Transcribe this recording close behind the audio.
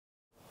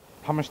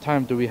How much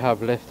time do we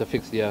have left to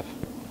fix the Earth?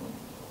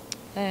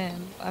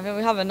 I think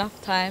we have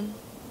enough time.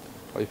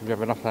 Or you think we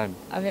have enough time?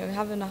 I think we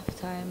have enough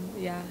time,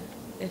 yeah.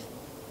 If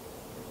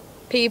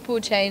people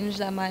change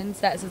their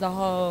mindsets as a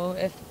whole,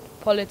 if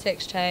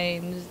politics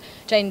changes,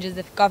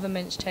 if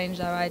governments change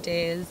their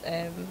ideas,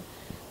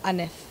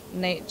 and if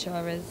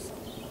nature is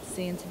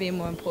seen to be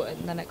more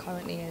important than it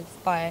currently is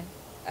by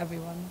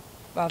everyone,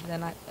 rather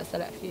than like a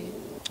select few.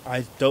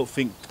 I don't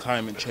think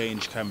climate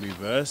change can be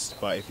reversed,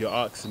 but if you're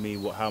asking me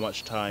how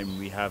much time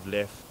we have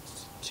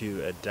left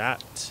to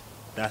adapt,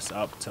 that's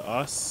up to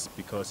us,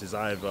 because it's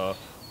either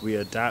we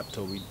adapt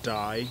or we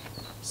die.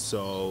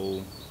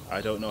 So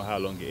I don't know how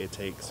long it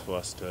takes for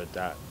us to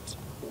adapt.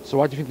 So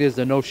why do you think there's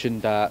the notion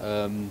that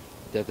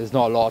that there's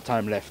not a lot of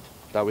time left,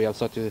 that we have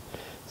such a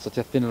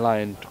thin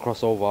line to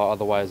cross over,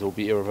 otherwise it will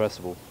be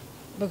irreversible?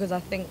 Because I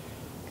think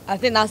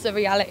that's the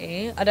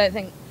reality. I don't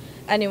think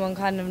anyone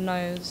kind of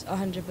knows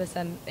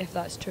 100% if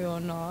that's true or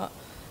not.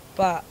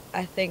 But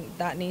I think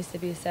that needs to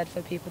be said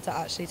for people to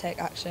actually take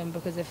action,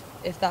 because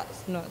if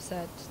that's not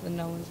said, then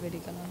no one's really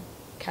going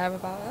to care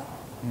about it.